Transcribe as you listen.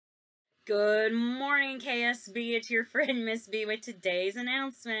Good morning, KSB. It's your friend Miss B with today's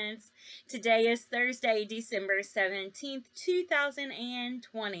announcements. Today is Thursday, December 17th,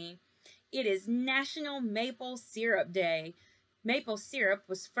 2020. It is National Maple Syrup Day. Maple syrup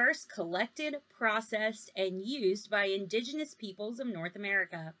was first collected, processed, and used by indigenous peoples of North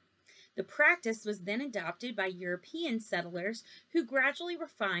America. The practice was then adopted by European settlers who gradually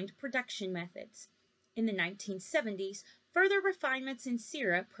refined production methods. In the 1970s, further refinements in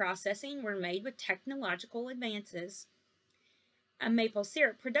syrup processing were made with technological advances. A maple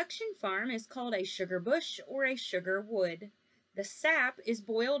syrup production farm is called a sugar bush or a sugar wood. The sap is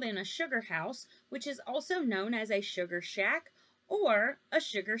boiled in a sugar house, which is also known as a sugar shack or a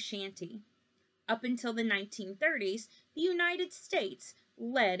sugar shanty. Up until the 1930s, the United States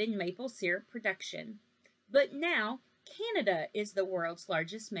led in maple syrup production. But now, Canada is the world's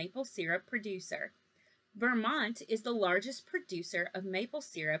largest maple syrup producer. Vermont is the largest producer of maple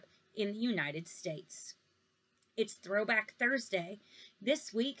syrup in the United States. It's Throwback Thursday.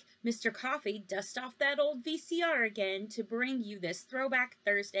 This week, Mr. Coffee dust off that old VCR again to bring you this Throwback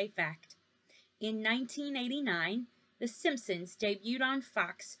Thursday fact. In 1989, The Simpsons debuted on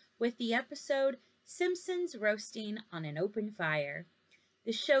Fox with the episode Simpsons Roasting on an Open Fire.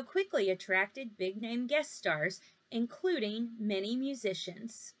 The show quickly attracted big-name guest stars, including many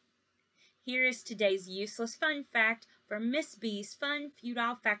musicians. Here is today's useless fun fact from Miss B's Fun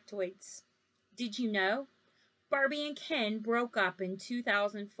Futile Factoids. Did you know? Barbie and Ken broke up in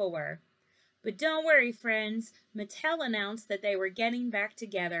 2004. But don't worry, friends. Mattel announced that they were getting back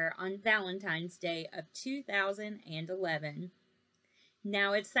together on Valentine's Day of 2011.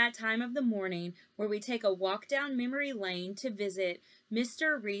 Now it's that time of the morning where we take a walk down memory lane to visit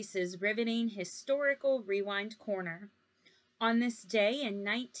Mr. Reese's riveting historical rewind corner. On this day in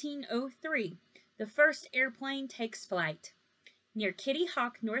 1903, the first airplane takes flight. Near Kitty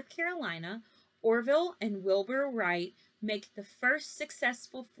Hawk, North Carolina, Orville and Wilbur Wright make the first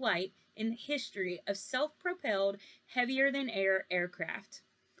successful flight in the history of self-propelled, heavier-than-air aircraft.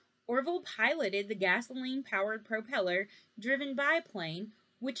 Orville piloted the gasoline-powered propeller driven biplane,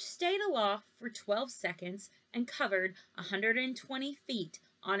 which stayed aloft for 12 seconds and covered 120 feet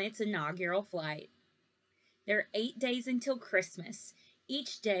on its inaugural flight. There are 8 days until Christmas.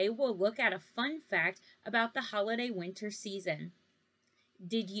 Each day we'll look at a fun fact about the holiday winter season.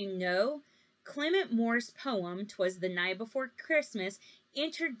 Did you know Clement Moore's poem, "'Twas the Night Before Christmas,"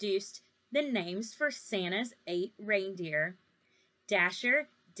 introduced the names for Santa's 8 reindeer? Dasher,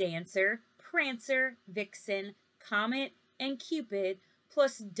 Dancer, Prancer, Vixen, Comet, and Cupid,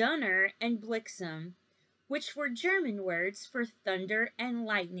 plus Donner and Blitzen, which were German words for thunder and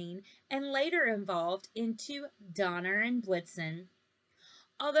lightning, and later evolved into Donner and Blitzen.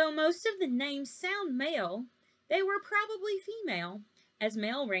 Although most of the names sound male, they were probably female, as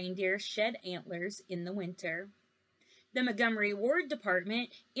male reindeer shed antlers in the winter. The Montgomery Ward Department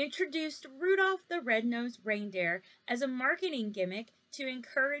introduced Rudolph the Red-Nosed Reindeer as a marketing gimmick to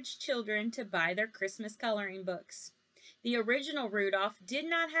encourage children to buy their Christmas coloring books. The original Rudolph did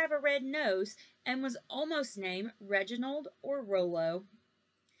not have a red nose and was almost named Reginald or Rollo.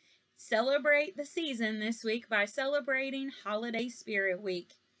 Celebrate the season this week by celebrating Holiday Spirit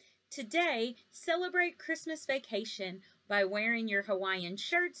Week. Today, celebrate Christmas vacation by wearing your Hawaiian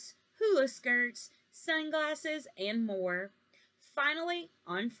shirts, hula skirts, sunglasses, and more. Finally,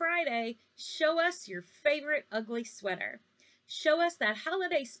 on Friday, show us your favorite ugly sweater. Show us that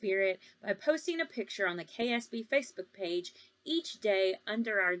holiday spirit by posting a picture on the KSB Facebook page each day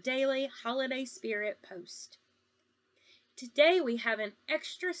under our daily holiday spirit post. Today we have an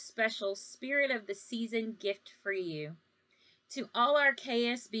extra special Spirit of the Season gift for you. To all our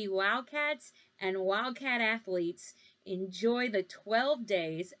KSB Wildcats and Wildcat athletes, enjoy the 12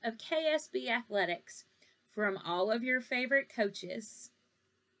 days of KSB athletics from all of your favorite coaches.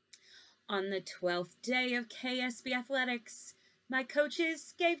 On the 12th day of KSB athletics, my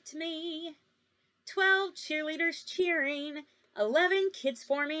coaches gave to me 12 cheerleaders cheering, 11 kids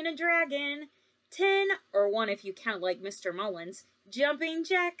forming a dragon, 10, or 1 if you count like Mr. Mullins, jumping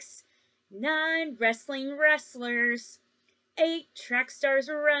jacks, 9 wrestling wrestlers, 8 track stars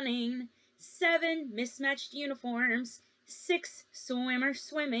running, 7 mismatched uniforms, 6 swimmers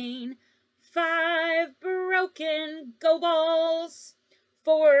swimming, 5 broken go balls,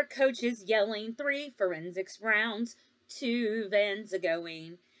 4 coaches yelling, 3 forensics rounds, 2 vans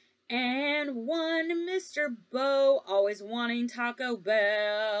a-going, and 1 Mr. Bo always wanting Taco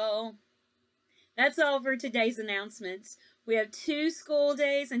Bell. That's all for today's announcements. We have 2 school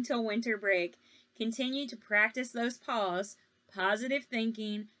days until winter break. Continue to practice those paws, positive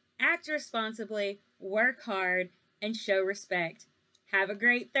thinking, act responsibly, work hard, and show respect. Have a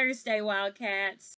great Thursday, Wildcats.